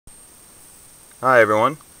Hi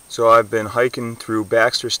everyone. So I've been hiking through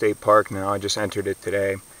Baxter State Park now. I just entered it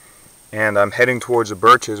today. And I'm heading towards the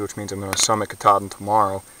birches, which means I'm going to summit Katahdin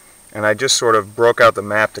tomorrow. And I just sort of broke out the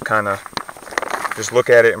map to kind of just look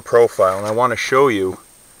at it in profile. And I want to show you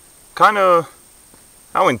kind of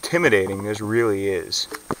how intimidating this really is.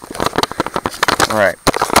 Alright.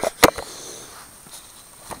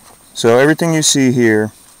 So everything you see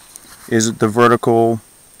here is the vertical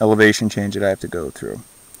elevation change that I have to go through.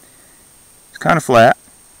 It's kind of flat.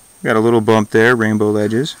 Got a little bump there, rainbow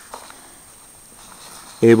ledges.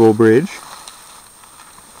 Able Bridge.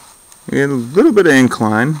 We get a little bit of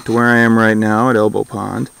incline to where I am right now at Elbow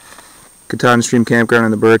Pond. Katahdin Stream Campground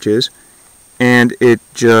in the Birches. And it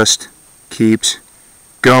just keeps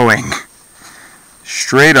going.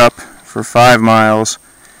 Straight up for 5 miles,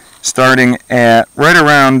 starting at right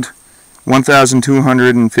around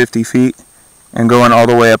 1,250 feet and going all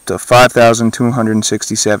the way up to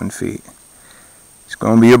 5,267 feet. It's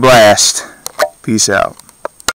going to be a blast. Peace out.